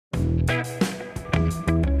Welcome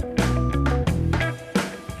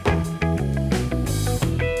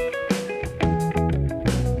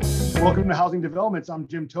to Housing Developments. I'm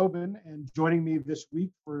Jim Tobin, and joining me this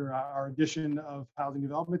week for our edition of Housing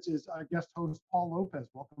Developments is our guest host, Paul Lopez.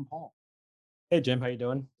 Welcome, Paul. Hey Jim, how you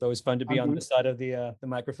doing? It's always fun to be on this side of the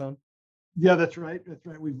microphone. Yeah, that's right. That's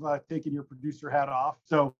right. We've taken your producer hat off.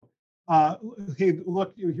 So, hey,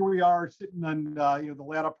 look, here we are sitting on the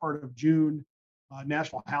latter part of June,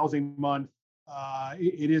 National Housing Month.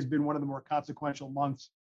 It has been one of the more consequential months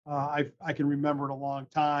I can remember in a long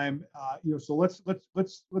time. So let's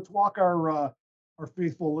walk our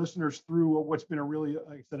faithful listeners through what's been a really,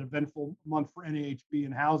 like I said, eventful month for NAHB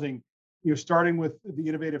and housing. Starting with the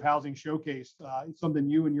Innovative Housing Showcase, it's something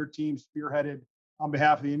you and your team spearheaded on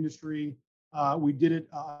behalf of the industry. We did it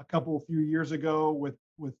a few years ago with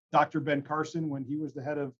Dr. Ben Carson when he was the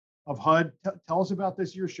head of HUD. Tell us about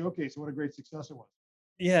this year's showcase. What a great success it was.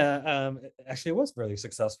 Yeah, actually, it was really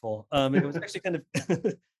successful. It was actually kind of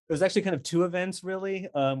it was actually kind of two events really.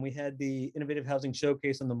 We had the Innovative Housing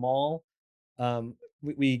Showcase in the mall.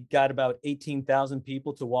 We got about 18,000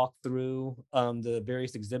 people to walk through the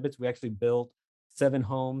various exhibits. We actually built 7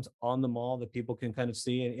 homes on the mall that people can kind of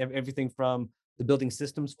see, and everything from the building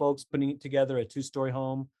systems folks putting together a 2-story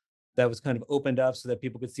home that was kind of opened up so that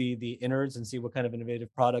people could see the innards and see what kind of innovative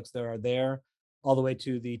products there are there, all the way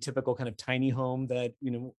to the typical kind of tiny home that,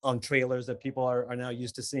 on trailers that people are now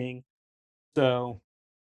used to seeing. So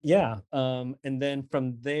yeah, and then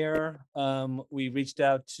from there, we reached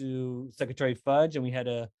out to Secretary Fudge and we had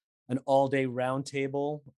an all-day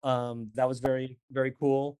roundtable. That was very, very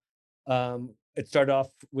cool. It started off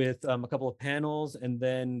with a couple of panels, and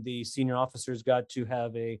then the senior officers got to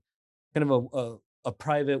have a kind of a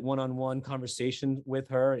private one-on-one conversation with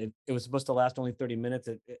her. It was supposed to last only 30 minutes.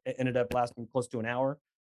 It ended up lasting close to an hour.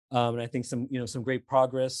 And I think some great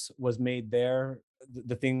progress was made there.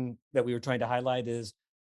 The thing that we were trying to highlight is,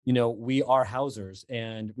 we are housers,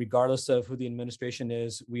 and regardless of who the administration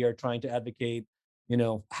is, we are trying to advocate,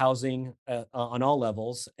 housing on all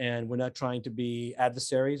levels, and we're not trying to be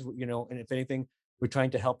adversaries, and if anything, we're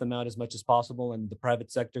trying to help them out as much as possible, and the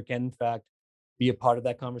private sector can, in fact, be a part of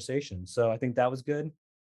that conversation. So I think that was good.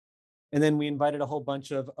 And then we invited a whole bunch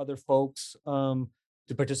of other folks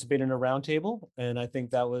to participate in a roundtable, and I think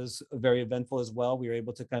that was very eventful as well. We were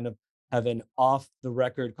able to kind of have an off the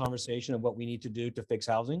record conversation of what we need to do to fix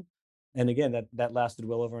housing. And again, that lasted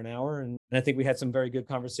well over an hour. And I think we had some very good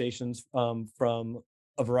conversations from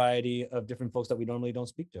a variety of different folks that we normally don't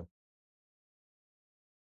speak to.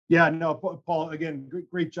 Yeah, no, Paul, again,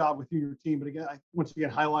 great job with you and your team. But again, once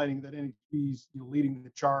again, highlighting that NHB's leading the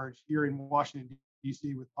charge here in Washington,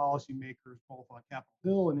 D.C. with policymakers both on Capitol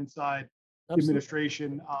Hill and inside the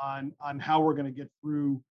administration on how we're going to get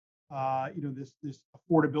through this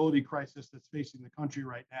affordability crisis that's facing the country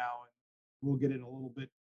right now. And we'll get in a little bit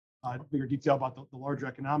bigger detail about the larger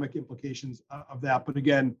economic implications of that. But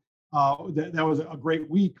again, that was a great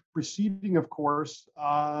week preceding, of course,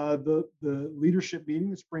 the leadership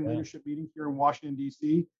meeting, the spring leadership meeting here in Washington,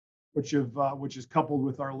 D.C., which is coupled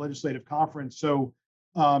with our legislative conference. So,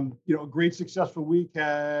 a great successful week.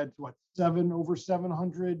 Had over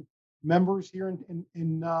 700 members here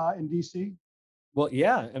in D.C. Well,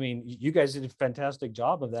 yeah, I mean, you guys did a fantastic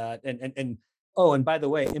job of that. And by the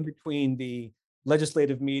way, in between the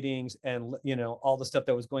legislative meetings and all the stuff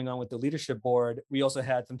that was going on with the leadership board, we also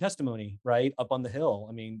had some testimony right up on the Hill.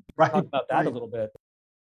 I mean, talk about that a little bit.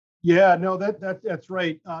 Yeah, no, that's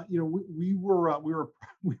right. We were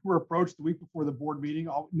approached the week before the board meeting.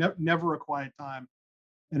 Never a quiet time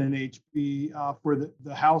in NHB for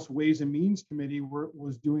the House Ways and Means Committee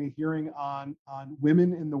was doing a hearing on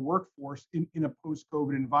women in the workforce in a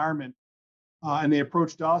post-COVID environment. And they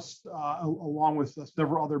approached us along with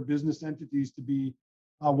several other business entities to be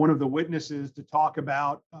one of the witnesses to talk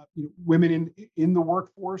about women in the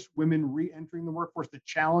workforce, women re-entering the workforce, the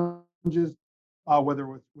challenges, whether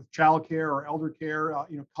with childcare or elder care,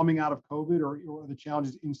 coming out of COVID or the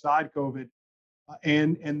challenges inside COVID.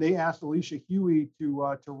 And they asked Alicia Huey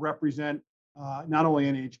to represent not only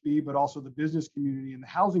NHB but also the business community and the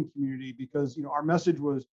housing community, because our message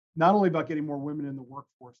was not only about getting more women in the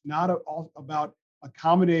workforce, not about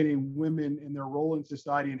accommodating women in their role in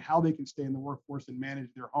society and how they can stay in the workforce and manage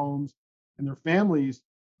their homes and their families,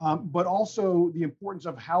 but also the importance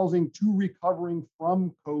of housing to recovering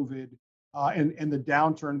from COVID and the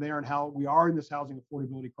downturn there, and how we are in this housing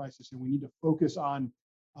affordability crisis, and we need to focus on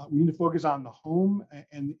the home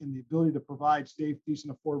and the ability to provide safe,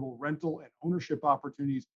 decent, affordable rental and ownership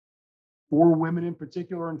opportunities for women in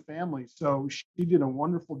particular and families. So she did a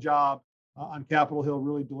wonderful job on Capitol Hill,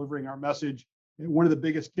 really delivering our message. And one of the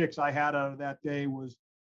biggest kicks I had out of that day was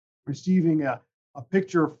receiving a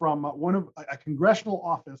picture from one of a congressional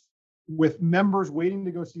office with members waiting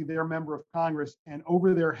to go see their member of Congress, and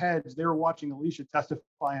over their heads, they were watching Alicia testify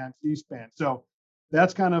on C-SPAN. So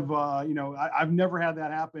that's kind of, I've never had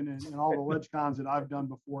that happen in all the LegCons that I've done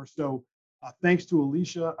before. So thanks to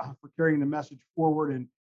Alicia for carrying the message forward,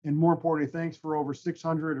 and more importantly, thanks for over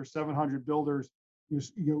 600 or 700 builders,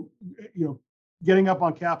 getting up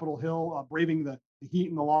on Capitol Hill, braving the heat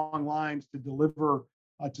and the long lines to deliver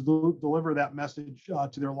that message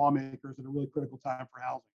to their lawmakers at a really critical time for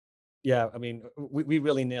housing. Yeah, I mean, we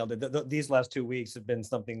really nailed it. These last 2 weeks have been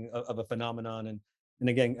something of a phenomenon, and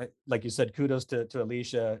again, like you said, kudos to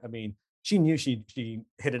Alicia. I mean, she knew she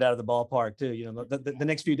hit it out of the ballpark too. The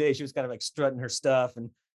next few days she was kind of like strutting her stuff, and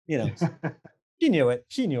you know, she knew it.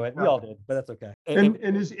 She knew it. We Yeah. all did, but that's okay.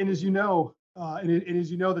 And as you know,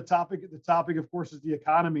 the topic, of course, is the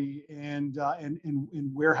economy and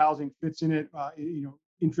where housing fits in it.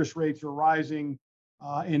 Interest rates are rising,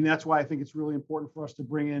 and that's why I think it's really important for us to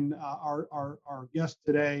bring in our guest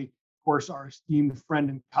today. Of course, our esteemed friend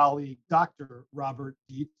and colleague, Dr. Robert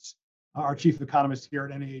Dietz, our chief economist here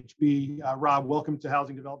at NAHB. Rob, welcome to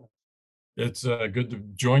Housing Development. It's good to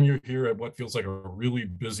join you here at what feels like a really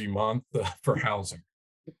busy month for housing.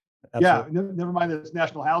 Yeah, Absolutely. never mind that it's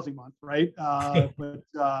National Housing Month, right? But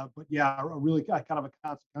yeah, a really kind of a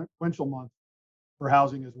consequential month for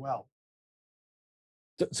housing as well.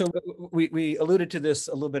 So we alluded to this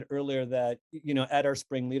a little bit earlier that, at our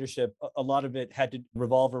spring leadership, a lot of it had to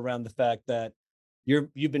revolve around the fact that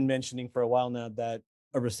you've been mentioning for a while now that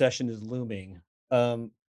a recession is looming.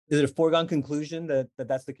 Is it a foregone conclusion that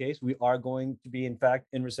that's the case? We are going to be, in fact,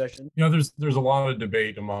 in recession? There's a lot of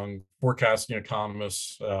debate among forecasting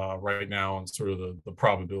economists right now on sort of the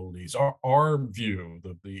probabilities. Our view,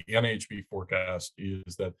 the NHB forecast,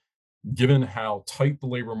 is that given how tight the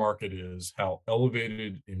labor market is, how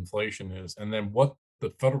elevated inflation is, and then what the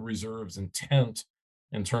Federal Reserve's intent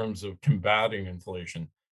in terms of combating inflation,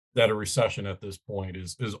 that a recession at this point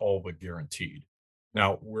is all but guaranteed.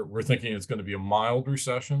 Now, we're thinking it's going to be a mild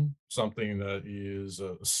recession, something that is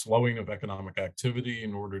a slowing of economic activity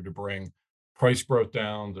in order to bring price growth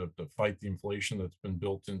down to fight the inflation that's been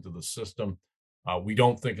built into the system. We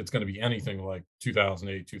don't think it's going to be anything like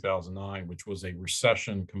 2008, 2009, which was a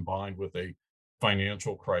recession combined with a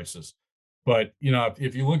financial crisis. But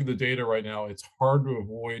if you look at the data right now, it's hard to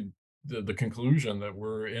avoid the conclusion that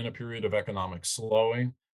we're in a period of economic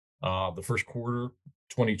slowing. The first quarter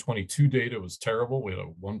 2022 data was terrible. We had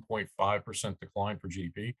a 1.5% decline for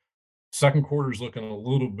GDP. Second quarter is looking a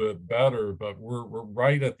little bit better, but we're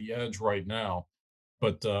right at the edge right now.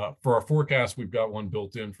 But for our forecast, we've got one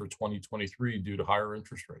built in for 2023 due to higher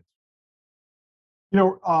interest rates.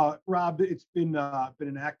 Rob, it's been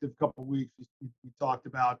an active couple of weeks. We talked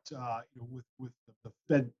about with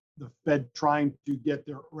the Fed trying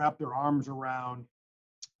to wrap their arms around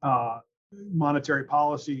monetary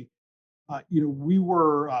policy. We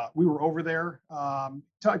were over there.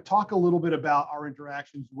 Talk a little bit about our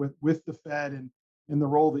interactions with the Fed and the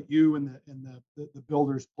role that you and the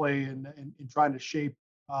builders play in trying to shape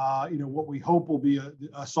what we hope will be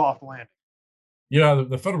a soft landing. Yeah,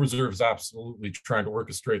 the Federal Reserve is absolutely trying to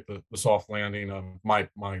orchestrate the soft landing. My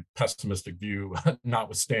pessimistic view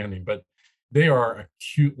notwithstanding, but they are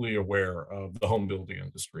acutely aware of the home building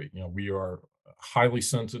industry. We are highly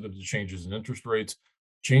sensitive to changes in interest rates,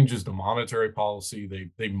 changes to monetary policy.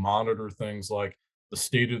 They monitor things like the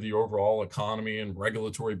state of the overall economy and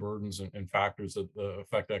regulatory burdens and factors that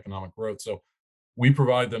affect economic growth. So we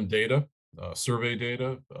provide them data, survey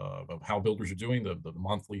data of how builders are doing, the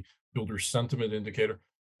monthly builder sentiment indicator.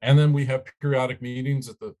 And then we have periodic meetings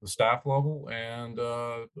at the staff level and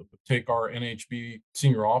take our NHB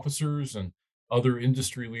senior officers and other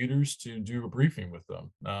industry leaders to do a briefing with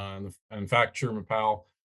them. And in fact, Chairman Powell,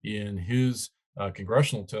 in his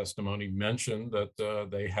congressional testimony, mentioned that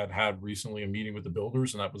they had recently a meeting with the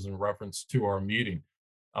builders, and that was in reference to our meeting.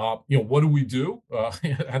 What do we do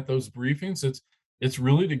at those briefings? It's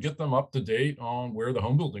really to get them up to date on where the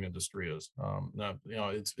home building industry is.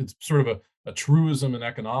 It's sort of a truism in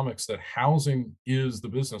economics that housing is the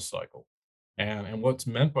business cycle. And what's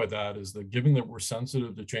meant by that is that given that we're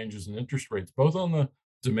sensitive to changes in interest rates, both on the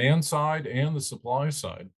demand side and the supply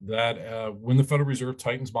side, that when the Federal Reserve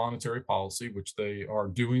tightens monetary policy, which they are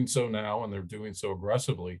doing so now and they're doing so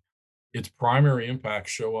aggressively, its primary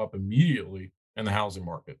impacts show up immediately in the housing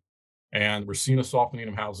market. And we're seeing a softening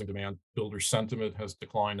of housing demand. Builder sentiment has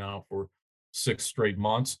declined now for 6 straight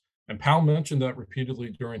months. And Powell mentioned that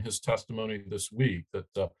repeatedly during his testimony this week, that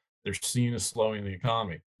they're seeing a slowing in the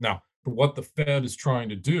economy. Now, for what the Fed is trying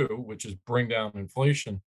to do, which is bring down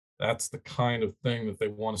inflation, that's the kind of thing that they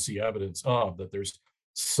want to see evidence of, that there's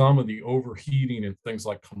some of the overheating in things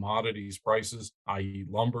like commodities prices, i.e.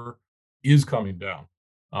 lumber, is coming down.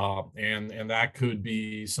 And that could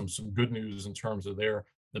be some good news in terms of their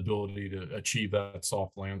ability to achieve that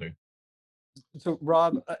soft landing. So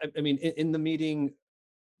Rob, I mean, in the meeting,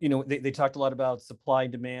 they talked a lot about supply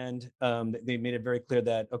and demand. They made it very clear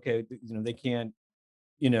that, okay, they can't,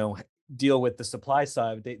 you know, deal with the supply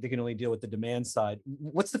side. They can only deal with the demand side.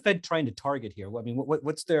 What's the Fed trying to target here? I mean,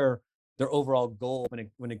 what's their overall goal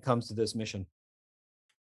when it comes to this mission?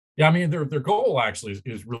 Yeah, I mean, their goal actually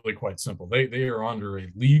is really quite simple. They are under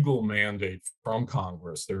a legal mandate from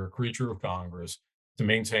Congress. They're a creature of Congress to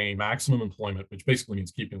maintain maximum employment, which basically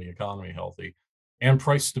means keeping the economy healthy, and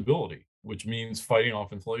price stability, which means fighting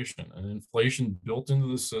off inflation. And inflation built into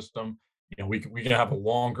the system. We can have a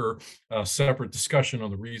longer, separate discussion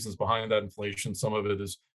on the reasons behind that inflation. Some of it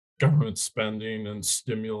is government spending and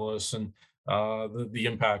stimulus and the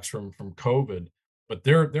impacts from COVID, but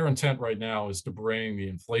their intent right now is to bring the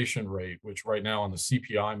inflation rate, which right now on the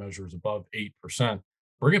CPI measure is above 8%,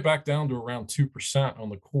 bring it back down to around 2% on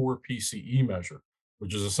the core PCE measure,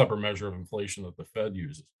 which is a separate measure of inflation that the Fed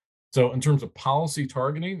uses. So in terms of policy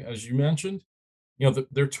targeting, as you mentioned,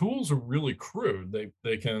 their tools are really crude.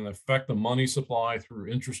 They can affect the money supply through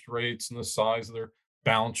interest rates and the size of their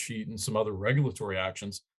balance sheet and some other regulatory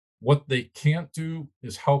actions. What they can't do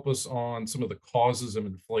is help us on some of the causes of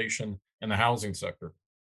inflation in the housing sector,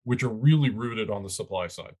 which are really rooted on the supply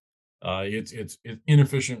side. It's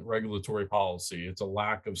inefficient regulatory policy. It's a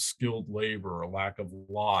lack of skilled labor, a lack of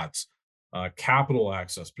lots, capital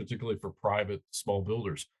access, particularly for private small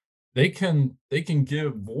builders. They can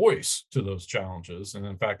give voice to those challenges, and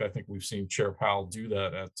in fact, I think we've seen Chair Powell do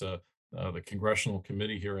that at the congressional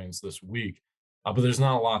committee hearings this week. But there's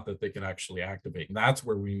not a lot that they can actually activate, and that's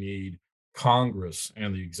where we need Congress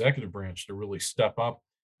and the executive branch to really step up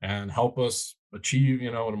and help us achieve,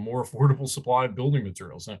 a more affordable supply of building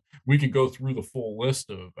materials. And we could go through the full list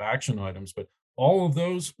of action items, but all of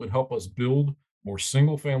those would help us build more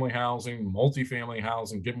single family housing, multifamily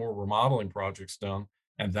housing, get more remodeling projects done.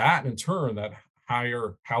 And that in turn, that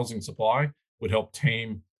higher housing supply would help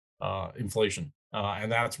tame inflation.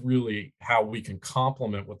 And that's really how we can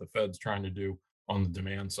complement what the Fed's trying to do on the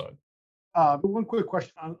demand side. But one quick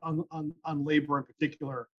question on labor in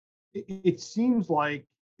particular. It seems like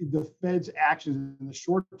the Fed's actions in the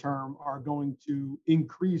short term are going to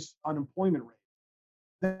increase unemployment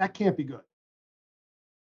rate. That can't be good.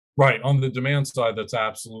 Right. On the demand side, that's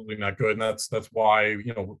absolutely not good. And that's why,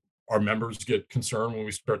 our members get concerned when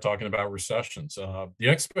we start talking about recessions. The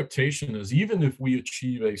expectation is even if we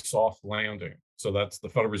achieve a soft landing, so that's the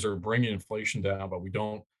Federal Reserve bringing inflation down, but we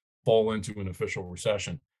don't fall into an official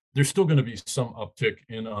recession, there's still going to be some uptick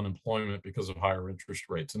in unemployment because of higher interest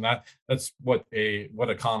rates. And that's what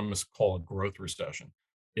economists call a growth recession.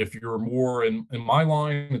 If you're more in my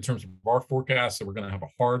line in terms of our forecast that we're going to have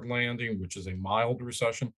a hard landing, which is a mild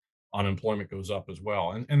recession, unemployment goes up as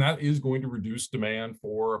well. And that is going to reduce demand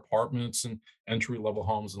for apartments and entry level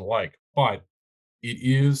homes and the like. But it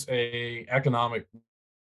is a economic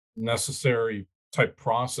necessary type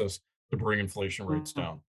process to bring inflation rates Mhm.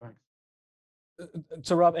 down. Thanks.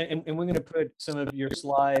 So Rob, and we're going to put some of your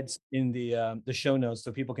slides in the show notes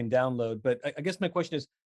so people can download. But I guess my question is,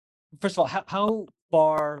 first of all, how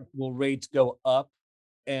far will rates go up,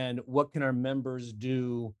 and what can our members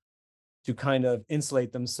do to kind of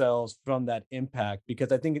insulate themselves from that impact?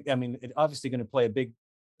 Because I mean, it's obviously going to play a big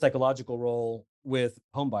psychological role with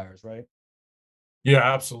home buyers, right?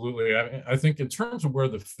 Yeah, absolutely. I think in terms of where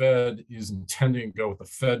the Fed is intending to go with the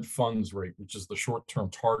Fed funds rate, which is the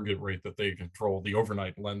short-term target rate that they control, the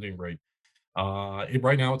overnight lending rate.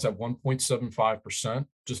 Right now it's at 1.75%.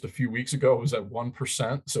 Just a few weeks ago, it was at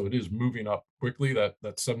 1%. So it is moving up quickly. That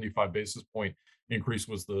 75 basis point increase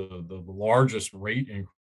was the largest rate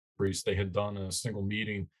increase they had done in a single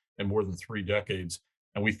meeting in more than 3 decades.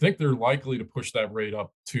 And we think they're likely to push that rate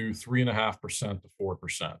up to 3.5% to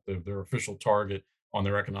 4%. Their official target on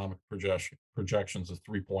their economic projections is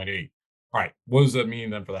 3.8. All right, what does that mean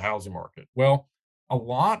then for the housing market? Well, a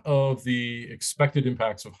lot of the expected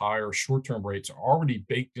impacts of higher short-term rates are already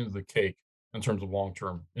baked into the cake in terms of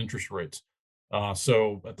long-term interest rates.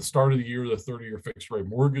 So at the start of the year, the 30-year fixed rate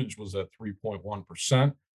mortgage was at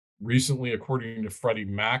 3.1%. Recently, according to Freddie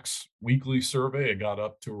Mac's weekly survey, it got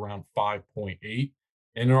up to around 5.8.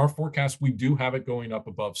 And in our forecast, we do have it going up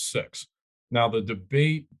above 6. Now, the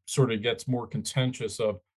debate sort of gets more contentious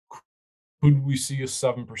of could we see a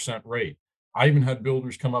 7% rate? I even had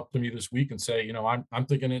builders come up to me this week and say, I'm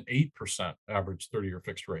thinking an 8% average 30-year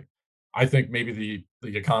fixed rate. I think maybe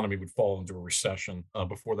the economy would fall into a recession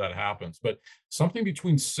before that happens. But something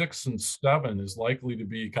between 6 and 7 is likely to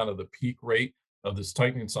be kind of the peak rate of this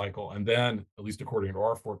tightening cycle. And then, at least according to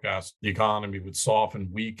our forecast, the economy would soften,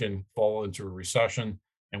 weaken, fall into a recession.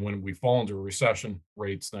 And when we fall into a recession,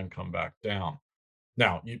 rates then come back down.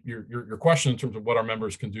 Now, your question in terms of what our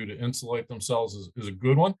members can do to insulate themselves is a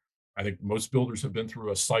good one. I think most builders have been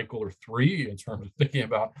through a cycle or three in terms of thinking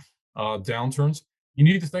about downturns. You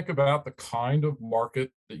need to think about the kind of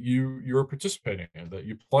market that you're participating in, that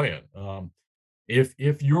you play in.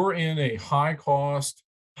 If you're in a high cost,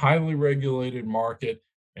 highly regulated market,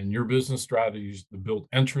 and your business strategy is to build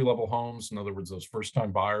entry level homes, in other words, those first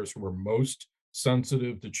time buyers who are most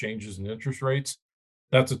sensitive to changes in interest rates,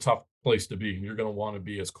 that's a tough place to be. And you're going to want to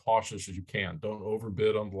be as cautious as you can. Don't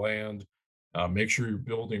overbid on land. Make sure you're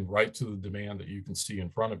building right to the demand that you can see in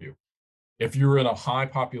front of you. If you're in a high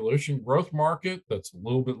population growth market that's a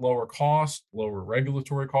little bit lower cost, lower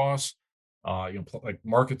regulatory costs, like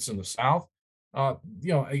markets in the South, a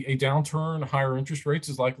downturn, higher interest rates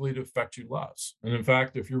is likely to affect you less. And in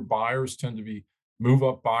fact, if your buyers tend to be move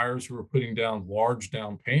up buyers who are putting down large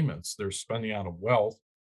down payments, they're spending out of wealth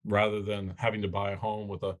rather than having to buy a home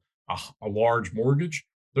with a large mortgage,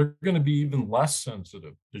 they're going to be even less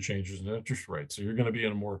sensitive to changes in interest rates. So you're going to be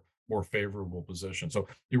in a more favorable position. So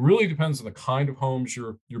it really depends on the kind of homes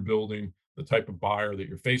you're building, the type of buyer that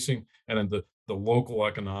you're facing, and then the local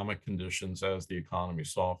economic conditions as the economy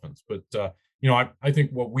softens. But I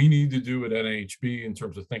think what we need to do at NHB in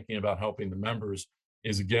terms of thinking about helping the members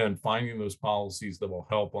is again finding those policies that will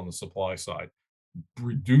help on the supply side,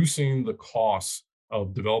 reducing the costs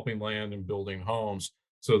of developing land and building homes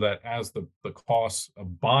so that as the cost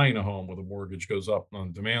of buying a home with a mortgage goes up on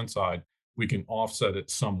the demand side, we can offset it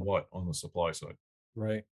somewhat on the supply side.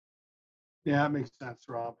 Right. Yeah, that makes sense,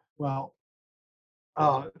 Rob. Well,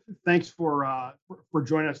 thanks for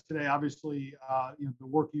joining us today. Obviously, the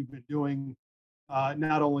work you've been doing,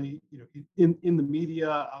 not only in the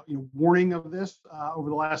media, warning of this over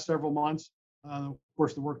the last several months. Of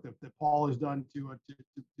course, the work that Paul has done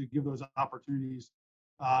to give those opportunities.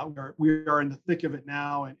 We are in the thick of it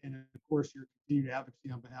now, and of course, your continued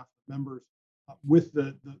advocacy on behalf of members with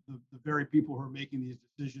the very people who are making these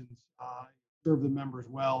decisions. Serve the members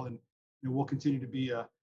well, and we'll continue to be a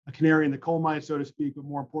canary in the coal mine, so to speak, but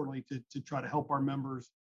more importantly, to try to help our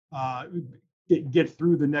members get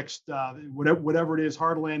through the next whatever it is,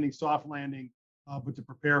 hard landing, soft landing, but to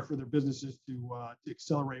prepare for their businesses to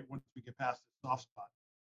accelerate once we get past the soft spot.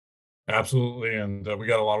 Absolutely, and we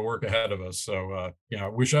got a lot of work ahead of us. So I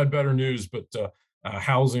wish I had better news, but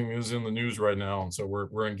housing is in the news right now, and so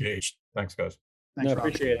we're engaged. Thanks, guys. Thanks, No, Rob.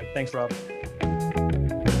 appreciate it. Thanks, Rob.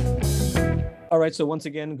 All right. So once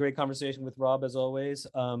again, great conversation with Rob as always.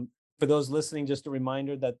 For those listening, just a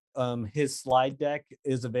reminder that his slide deck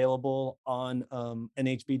is available on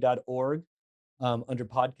nhb.org under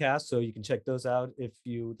podcasts, so you can check those out if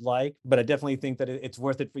you'd like. But I definitely think that it's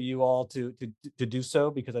worth it for you all to do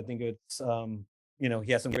so, because I think it's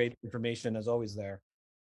he has some great information as always there.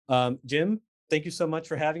 Jim, thank you so much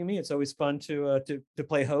for having me. It's always fun to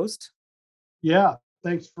play host. Yeah,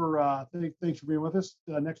 thanks for being with us.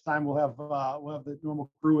 Next time we'll have the normal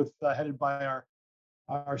crew headed by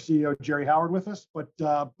our CEO Jerry Howard with us. But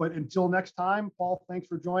until next time, Paul, thanks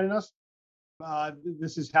for joining us.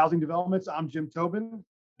 This is Housing Developments. I'm Jim Tobin.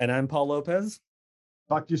 And I'm Paul Lopez.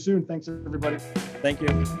 Talk to you soon. Thanks, everybody. Thank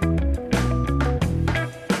you.